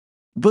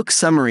Book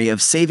summary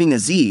of Saving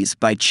Aziz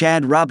by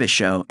Chad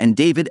Robichaux and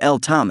David L.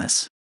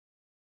 Thomas.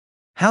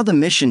 How the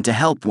mission to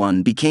help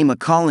one became a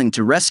calling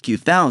to rescue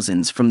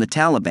thousands from the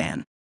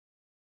Taliban.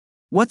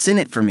 What's in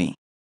it for me?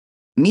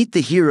 Meet the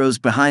heroes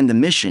behind the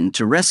mission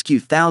to rescue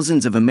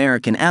thousands of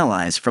American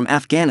allies from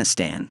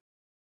Afghanistan.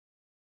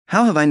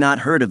 How have I not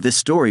heard of this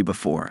story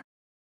before?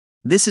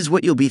 This is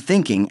what you'll be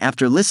thinking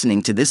after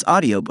listening to this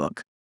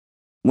audiobook.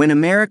 When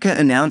America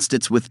announced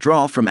its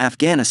withdrawal from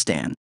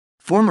Afghanistan,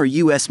 former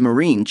U.S.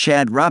 Marine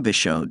Chad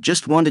Robichaux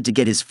just wanted to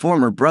get his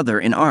former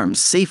brother-in-arms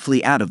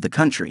safely out of the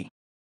country.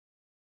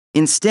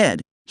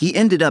 Instead, he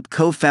ended up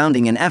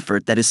co-founding an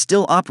effort that is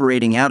still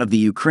operating out of the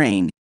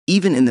Ukraine,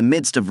 even in the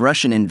midst of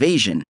Russian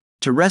invasion,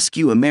 to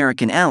rescue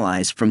American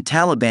allies from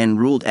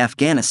Taliban-ruled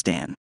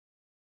Afghanistan.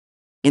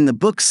 In the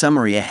book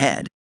summary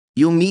ahead,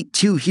 you'll meet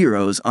two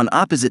heroes on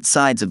opposite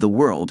sides of the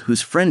world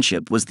whose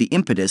friendship was the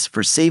impetus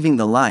for saving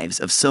the lives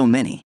of so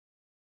many.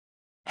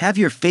 Have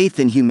your faith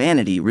in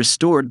humanity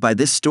restored by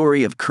this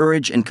story of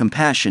courage and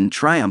compassion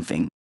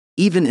triumphing,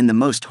 even in the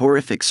most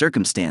horrific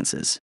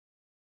circumstances.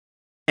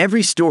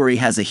 Every story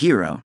has a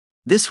hero.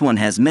 This one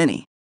has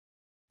many.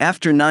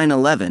 After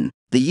 9/11,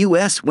 the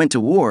U.S. went to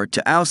war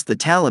to oust the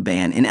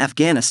Taliban in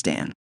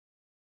Afghanistan.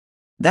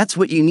 That's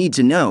what you need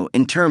to know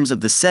in terms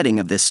of the setting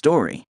of this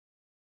story.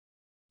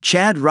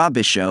 Chad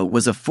Robichaux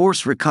was a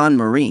Force Recon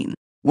Marine,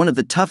 one of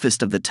the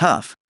toughest of the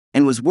tough,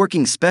 and was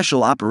working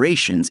special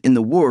operations in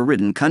the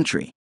war-ridden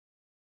country.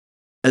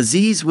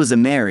 Aziz was a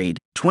married,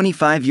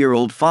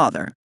 25-year-old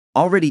father,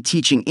 already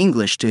teaching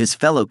English to his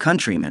fellow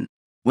countrymen,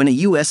 when a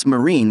U.S.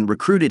 Marine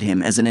recruited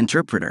him as an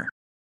interpreter.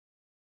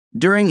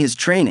 During his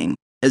training,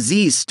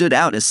 Aziz stood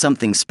out as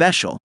something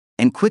special,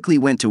 and quickly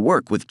went to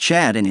work with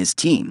Chad and his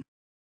team.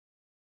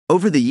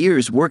 Over the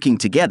years working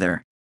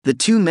together, the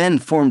two men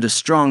formed a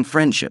strong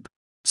friendship,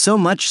 so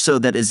much so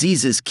that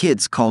Aziz's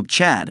kids called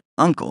Chad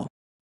Uncle.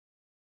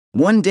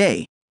 One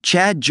day,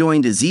 Chad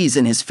joined Aziz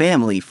and his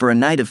family for a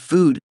night of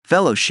food,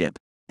 fellowship,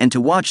 and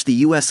to watch the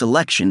U.S.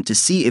 election to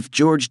see if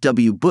George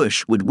W.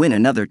 Bush would win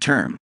another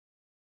term.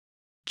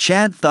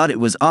 Chad thought it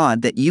was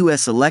odd that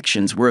U.S.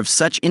 elections were of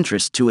such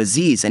interest to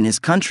Aziz and his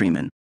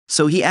countrymen,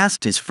 so he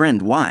asked his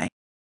friend why.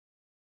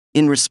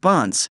 In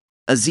response,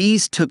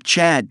 Aziz took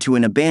Chad to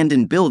an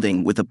abandoned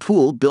building with a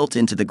pool built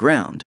into the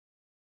ground.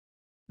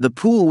 The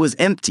pool was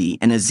empty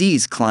and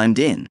Aziz climbed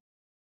in.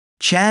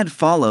 Chad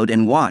followed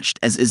and watched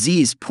as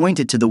Aziz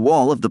pointed to the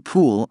wall of the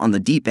pool on the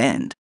deep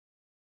end.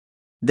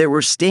 There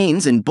were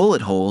stains and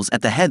bullet holes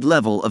at the head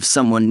level of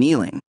someone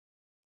kneeling.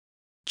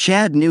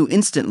 Chad knew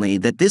instantly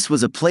that this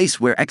was a place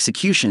where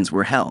executions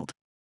were held.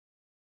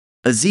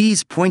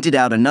 Aziz pointed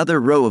out another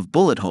row of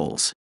bullet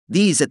holes,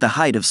 these at the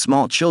height of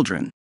small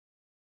children.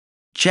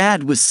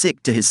 Chad was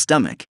sick to his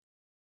stomach.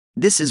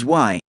 This is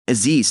why,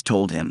 Aziz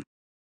told him.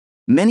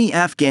 Many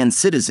Afghan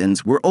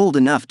citizens were old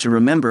enough to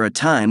remember a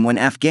time when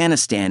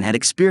Afghanistan had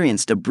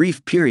experienced a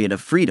brief period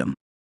of freedom,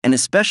 an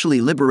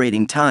especially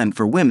liberating time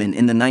for women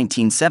in the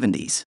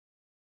 1970s.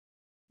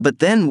 But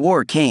then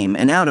war came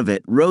and out of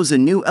it rose a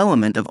new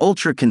element of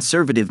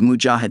ultra-conservative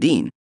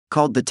mujahideen,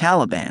 called the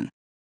Taliban.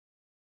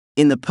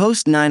 In the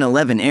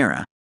post-9/11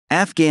 era,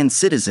 Afghan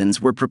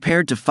citizens were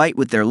prepared to fight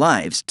with their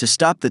lives to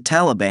stop the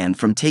Taliban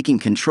from taking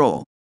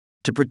control,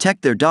 to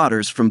protect their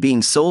daughters from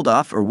being sold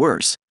off or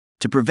worse,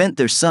 to prevent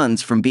their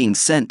sons from being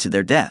sent to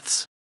their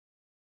deaths.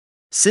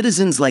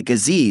 Citizens like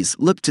Aziz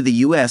looked to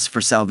the U.S.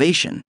 for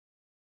salvation.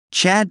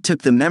 Chad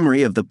took the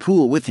memory of the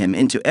pool with him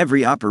into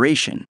every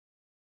operation.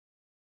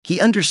 He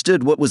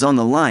understood what was on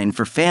the line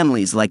for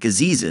families like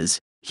Aziz's,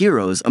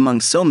 heroes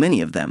among so many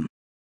of them.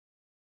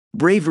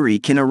 Bravery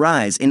can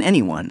arise in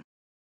anyone.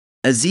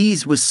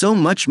 Aziz was so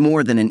much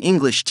more than an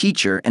English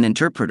teacher and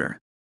interpreter.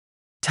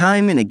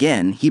 Time and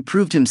again he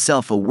proved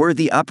himself a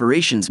worthy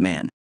operations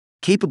man,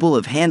 capable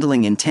of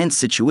handling intense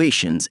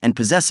situations and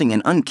possessing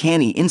an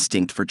uncanny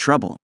instinct for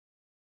trouble.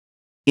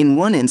 In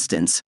one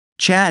instance,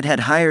 Chad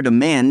had hired a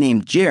man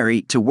named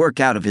Jerry to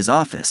work out of his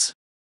office.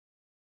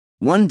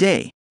 One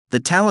day, the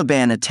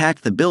Taliban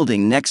attacked the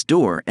building next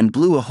door and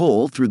blew a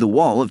hole through the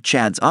wall of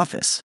Chad's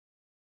office.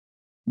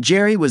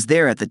 Jerry was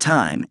there at the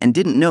time and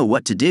didn't know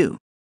what to do.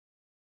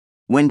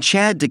 When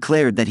Chad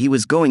declared that he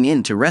was going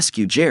in to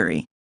rescue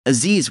Jerry,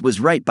 Aziz was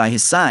right by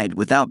his side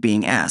without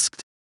being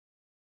asked.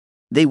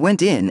 They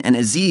went in and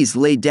Aziz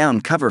laid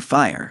down cover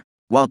fire,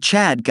 while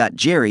Chad got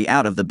Jerry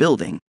out of the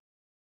building.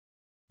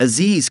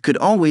 Aziz could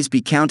always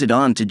be counted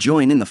on to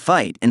join in the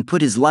fight and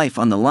put his life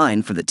on the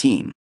line for the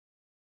team.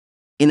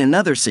 In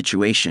another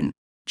situation,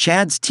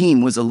 Chad's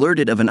team was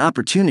alerted of an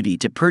opportunity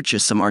to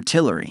purchase some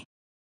artillery.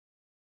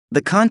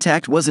 The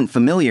contact wasn't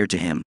familiar to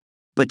him,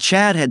 but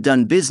Chad had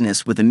done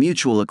business with a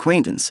mutual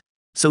acquaintance,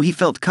 so he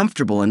felt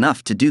comfortable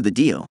enough to do the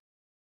deal.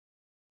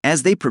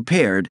 As they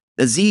prepared,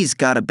 Aziz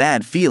got a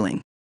bad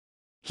feeling.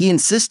 He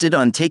insisted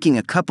on taking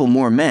a couple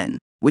more men,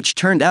 which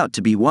turned out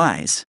to be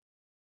wise.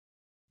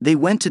 They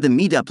went to the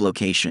meetup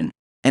location,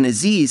 and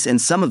Aziz and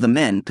some of the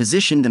men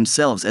positioned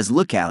themselves as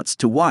lookouts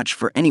to watch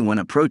for anyone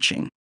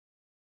approaching.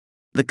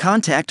 The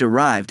contact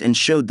arrived and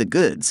showed the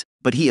goods,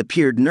 but he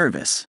appeared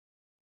nervous.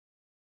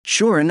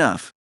 Sure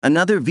enough,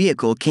 another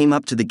vehicle came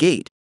up to the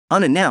gate,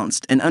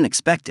 unannounced and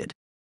unexpected.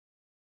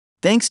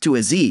 Thanks to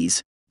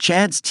Aziz,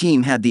 Chad's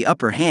team had the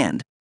upper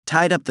hand,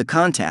 tied up the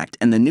contact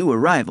and the new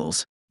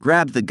arrivals,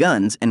 grabbed the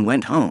guns and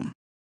went home.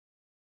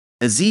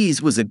 Aziz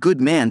was a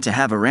good man to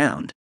have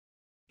around.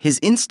 His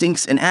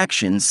instincts and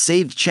actions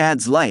saved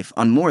Chad's life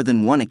on more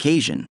than one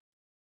occasion.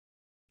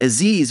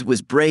 Aziz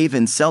was brave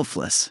and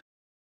selfless.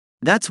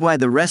 That's why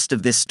the rest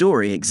of this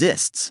story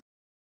exists.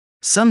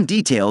 Some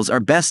details are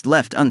best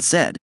left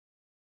unsaid.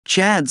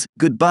 Chad's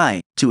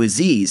goodbye to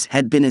Aziz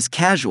had been as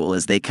casual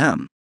as they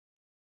come.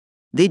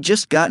 They'd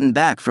just gotten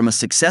back from a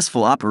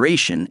successful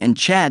operation and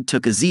Chad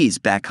took Aziz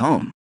back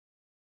home.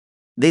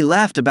 They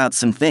laughed about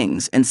some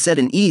things and said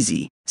an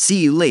easy, "See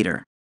you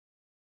later."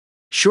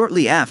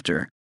 Shortly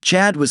after,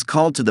 Chad was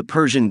called to the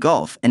Persian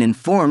Gulf and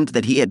informed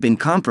that he had been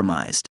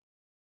compromised.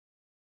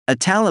 A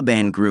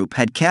Taliban group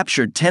had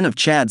captured 10 of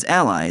Chad's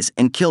allies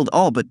and killed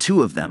all but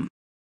 2 of them.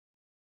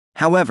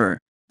 However,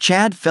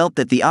 Chad felt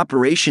that the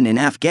operation in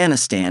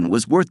Afghanistan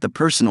was worth the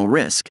personal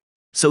risk,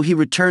 so he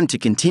returned to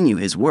continue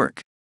his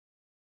work.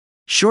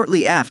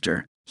 Shortly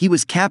after, he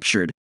was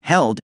captured,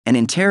 held, and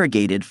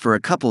interrogated for a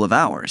couple of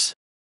hours.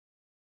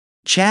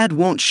 Chad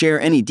won't share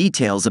any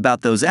details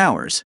about those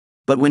hours,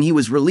 but when he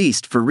was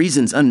released for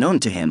reasons unknown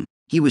to him,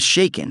 he was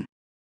shaken.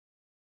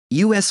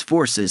 U.S.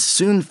 forces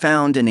soon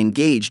found and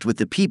engaged with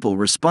the people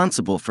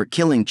responsible for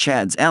killing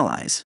Chad's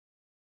allies.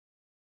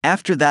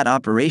 After that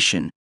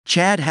operation,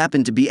 Chad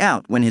happened to be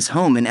out when his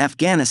home in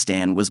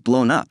Afghanistan was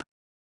blown up.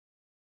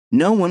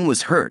 No one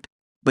was hurt,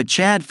 but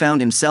Chad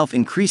found himself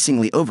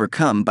increasingly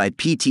overcome by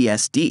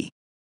PTSD.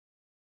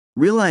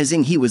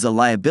 Realizing he was a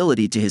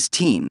liability to his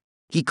team,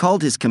 he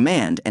called his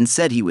command and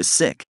said he was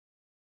sick.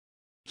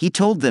 He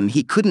told them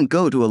he couldn't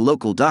go to a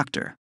local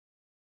doctor.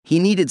 He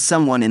needed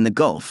someone in the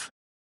Gulf.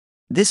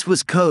 This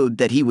was code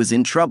that he was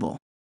in trouble.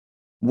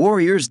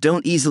 Warriors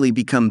don't easily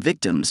become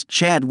victims.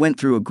 Chad went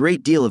through a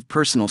great deal of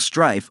personal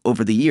strife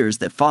over the years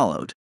that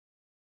followed.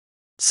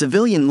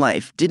 Civilian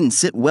life didn't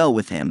sit well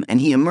with him and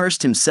he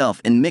immersed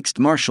himself in mixed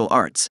martial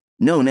arts,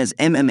 known as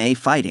MMA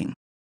fighting.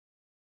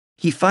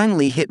 He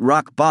finally hit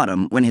rock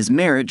bottom when his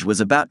marriage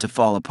was about to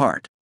fall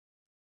apart.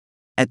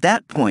 At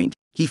that point,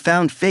 he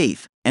found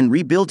faith and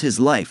rebuilt his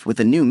life with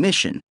a new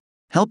mission,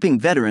 helping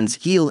veterans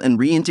heal and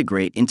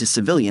reintegrate into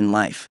civilian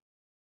life.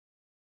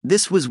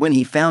 This was when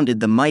he founded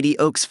the Mighty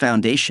Oaks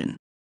Foundation.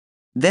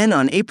 Then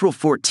on April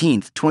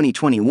 14,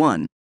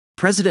 2021,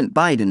 President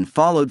Biden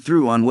followed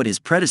through on what his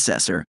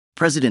predecessor,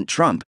 President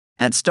Trump,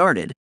 had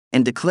started,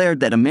 and declared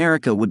that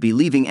America would be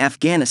leaving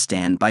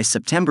Afghanistan by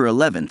September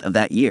 11 of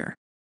that year.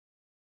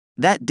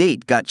 That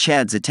date got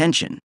Chad's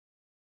attention.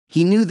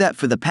 He knew that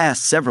for the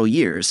past several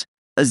years,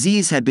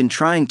 Aziz had been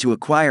trying to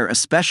acquire a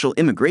special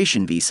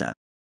immigration visa.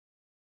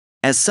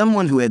 As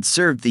someone who had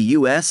served the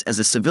U.S. as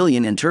a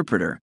civilian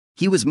interpreter,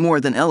 he was more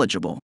than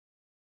eligible.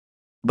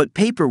 But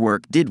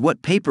paperwork did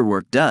what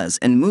paperwork does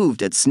and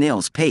moved at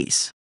snail's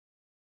pace.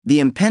 The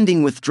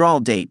impending withdrawal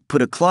date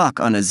put a clock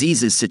on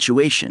Aziz's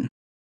situation.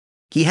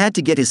 He had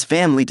to get his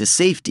family to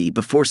safety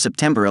before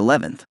September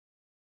 11.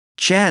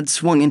 Chad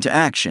swung into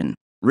action,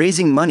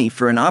 raising money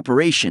for an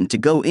operation to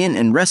go in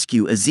and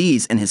rescue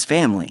Aziz and his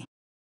family.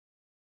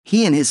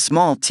 He and his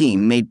small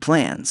team made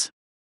plans.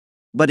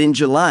 But in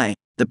July,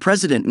 the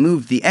president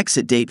moved the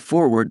exit date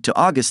forward to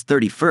August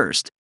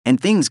 31, and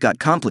things got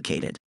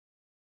complicated.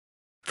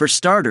 For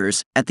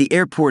starters, at the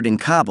airport in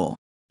Kabul,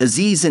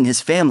 Aziz and his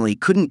family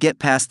couldn't get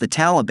past the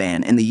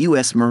Taliban and the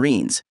U.S.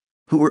 Marines,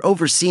 who were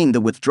overseeing the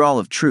withdrawal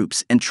of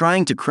troops and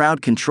trying to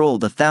crowd control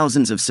the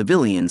thousands of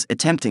civilians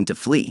attempting to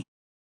flee.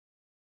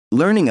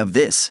 Learning of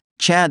this,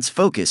 Chad's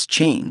focus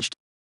changed.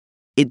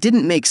 It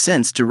didn't make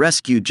sense to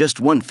rescue just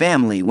one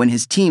family when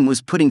his team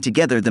was putting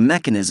together the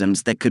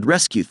mechanisms that could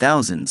rescue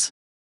thousands.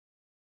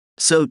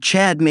 So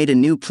Chad made a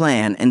new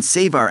plan and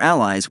Save Our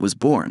Allies was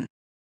born.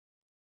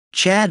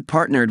 Chad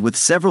partnered with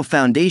several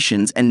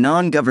foundations and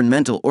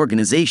non-governmental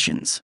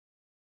organizations.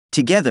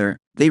 Together,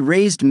 they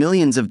raised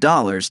millions of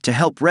dollars to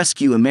help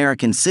rescue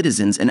American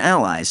citizens and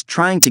allies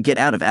trying to get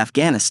out of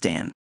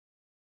Afghanistan.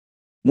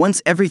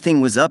 Once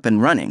everything was up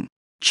and running,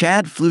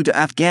 Chad flew to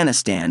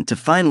Afghanistan to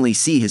finally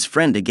see his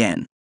friend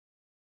again.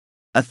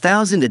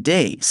 1,000 a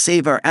day,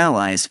 Save Our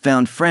Allies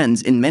found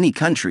friends in many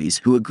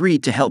countries who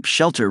agreed to help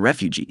shelter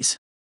refugees.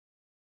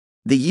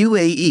 The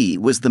UAE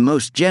was the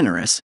most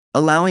generous,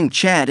 allowing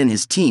Chad and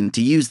his team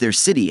to use their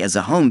city as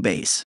a home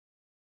base.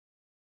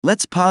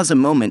 Let's pause a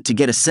moment to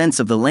get a sense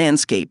of the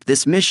landscape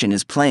this mission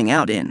is playing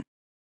out in.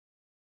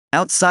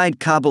 Outside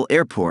Kabul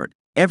airport,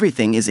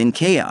 everything is in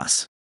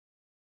chaos.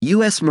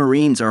 U.S.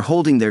 Marines are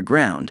holding their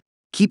ground,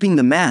 keeping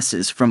the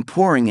masses from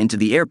pouring into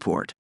the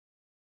airport.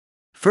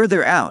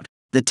 Further out,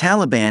 the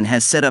Taliban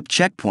has set up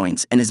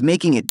checkpoints and is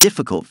making it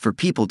difficult for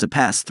people to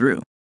pass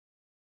through.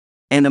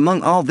 And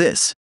among all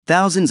this,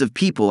 thousands of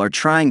people are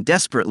trying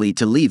desperately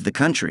to leave the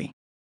country.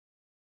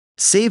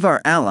 Save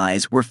Our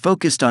Allies were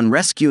focused on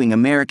rescuing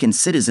American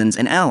citizens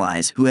and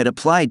allies who had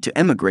applied to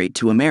emigrate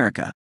to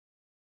America.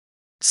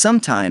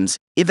 Sometimes,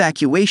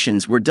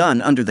 evacuations were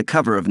done under the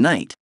cover of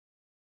night.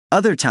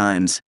 Other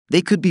times,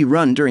 they could be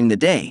run during the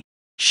day,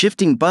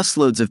 shifting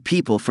busloads of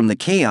people from the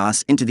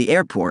chaos into the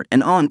airport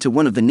and on to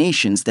one of the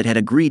nations that had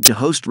agreed to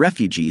host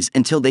refugees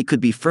until they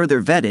could be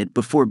further vetted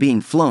before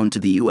being flown to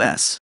the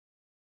US.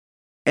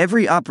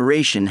 Every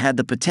operation had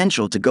the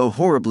potential to go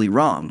horribly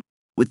wrong,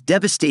 with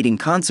devastating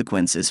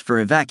consequences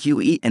for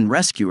evacuee and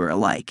rescuer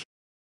alike.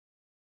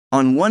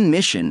 On one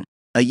mission,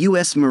 a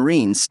U.S.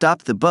 Marine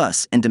stopped the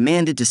bus and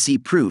demanded to see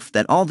proof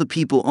that all the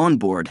people on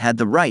board had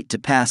the right to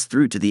pass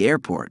through to the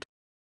airport.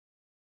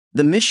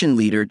 The mission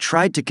leader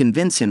tried to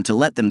convince him to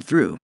let them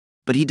through,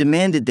 but he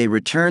demanded they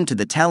return to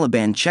the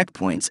Taliban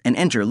checkpoints and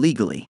enter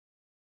legally.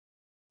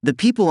 The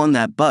people on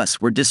that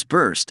bus were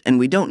dispersed, and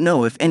we don't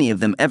know if any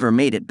of them ever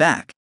made it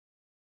back.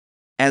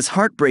 As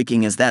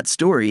heartbreaking as that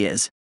story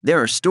is,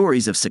 there are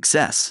stories of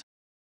success.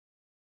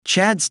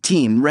 Chad's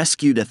team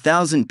rescued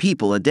 1,000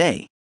 people a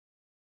day.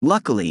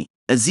 Luckily,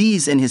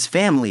 Aziz and his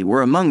family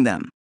were among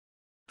them.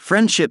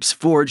 Friendships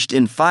forged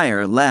in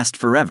fire last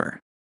forever.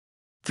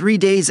 3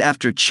 days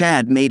after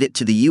Chad made it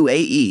to the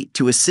UAE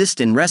to assist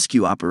in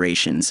rescue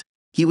operations,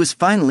 he was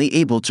finally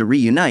able to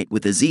reunite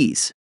with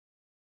Aziz.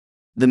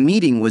 The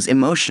meeting was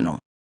emotional.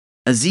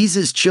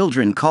 Aziz's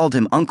children called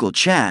him Uncle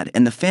Chad,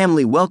 and the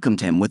family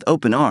welcomed him with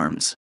open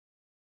arms.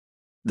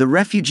 The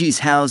refugees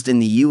housed in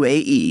the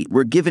UAE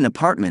were given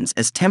apartments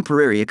as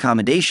temporary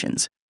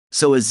accommodations,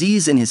 so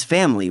Aziz and his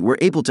family were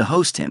able to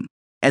host him,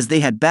 as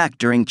they had back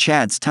during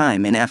Chad's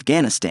time in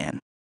Afghanistan.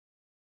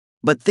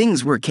 But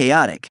things were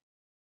chaotic.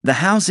 The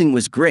housing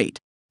was great,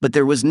 but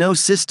there was no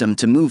system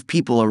to move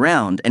people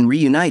around and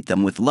reunite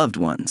them with loved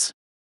ones.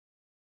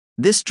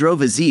 This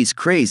drove Aziz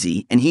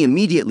crazy, and he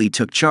immediately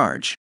took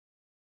charge.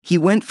 He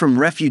went from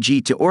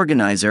refugee to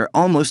organizer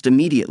almost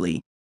immediately,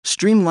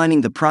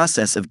 streamlining the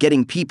process of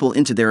getting people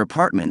into their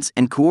apartments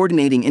and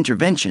coordinating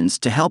interventions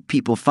to help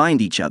people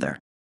find each other.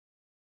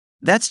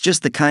 That's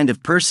just the kind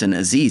of person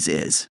Aziz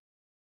is.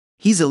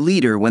 He's a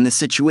leader when the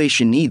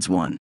situation needs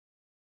one.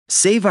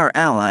 Save Our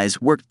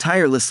Allies worked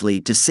tirelessly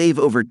to save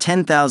over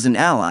 10,000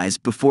 allies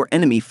before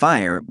enemy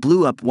fire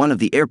blew up one of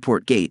the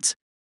airport gates,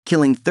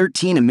 killing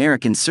 13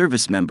 American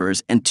service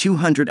members and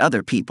 200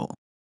 other people.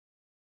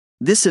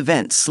 This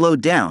event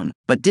slowed down,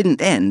 but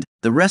didn't end,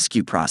 the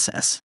rescue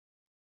process.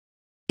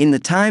 In the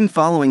time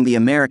following the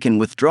American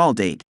withdrawal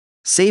date,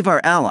 Save Our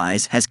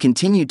Allies has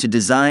continued to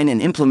design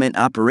and implement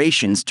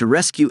operations to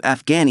rescue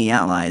Afghani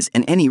allies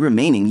and any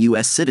remaining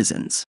U.S.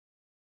 citizens.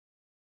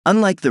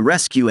 Unlike the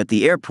rescue at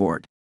the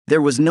airport,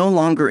 there was no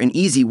longer an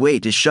easy way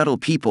to shuttle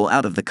people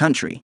out of the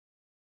country.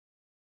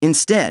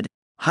 Instead,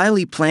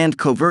 highly planned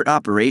covert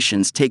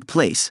operations take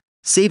place,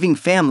 saving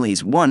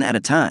families one at a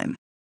time.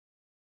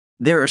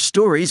 There are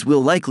stories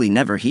we'll likely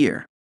never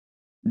hear.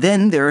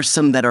 Then there are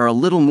some that are a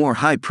little more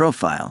high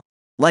profile,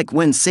 like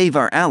when Save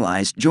Our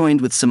Allies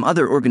joined with some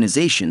other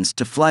organizations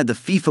to fly the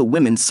FIFA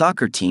women's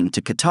soccer team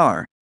to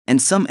Qatar,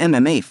 and some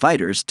MMA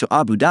fighters to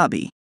Abu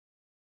Dhabi.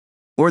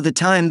 Or the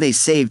time they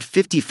saved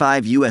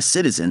 55 U.S.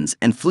 citizens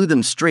and flew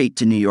them straight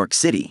to New York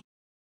City.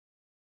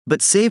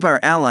 But Save Our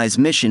Allies'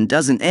 mission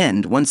doesn't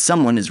end once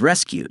someone is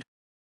rescued.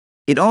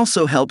 It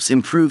also helps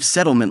improve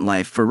settlement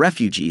life for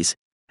refugees,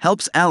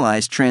 helps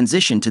allies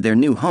transition to their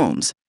new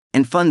homes,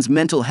 and funds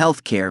mental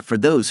health care for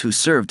those who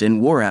served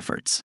in war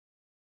efforts.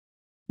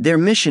 Their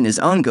mission is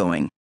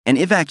ongoing, and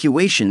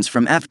evacuations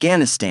from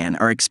Afghanistan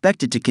are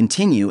expected to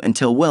continue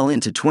until well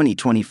into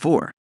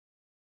 2024.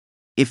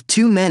 If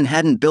two men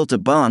hadn't built a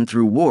bond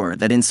through war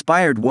that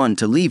inspired one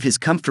to leave his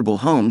comfortable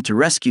home to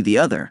rescue the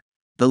other,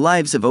 the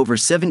lives of over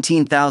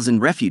 17,000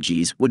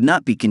 refugees would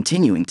not be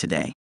continuing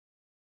today.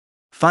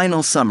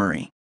 Final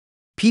summary.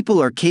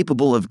 People are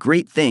capable of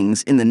great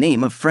things in the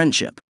name of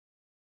friendship.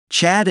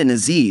 Chad and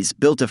Aziz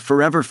built a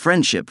forever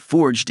friendship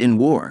forged in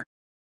war.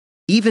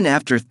 Even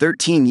after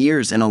 13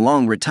 years and a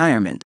long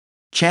retirement,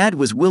 Chad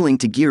was willing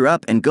to gear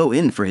up and go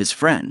in for his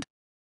friend.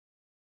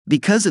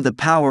 Because of the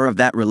power of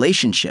that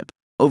relationship,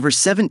 over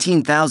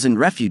 17,000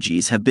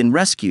 refugees have been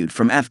rescued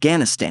from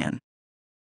Afghanistan.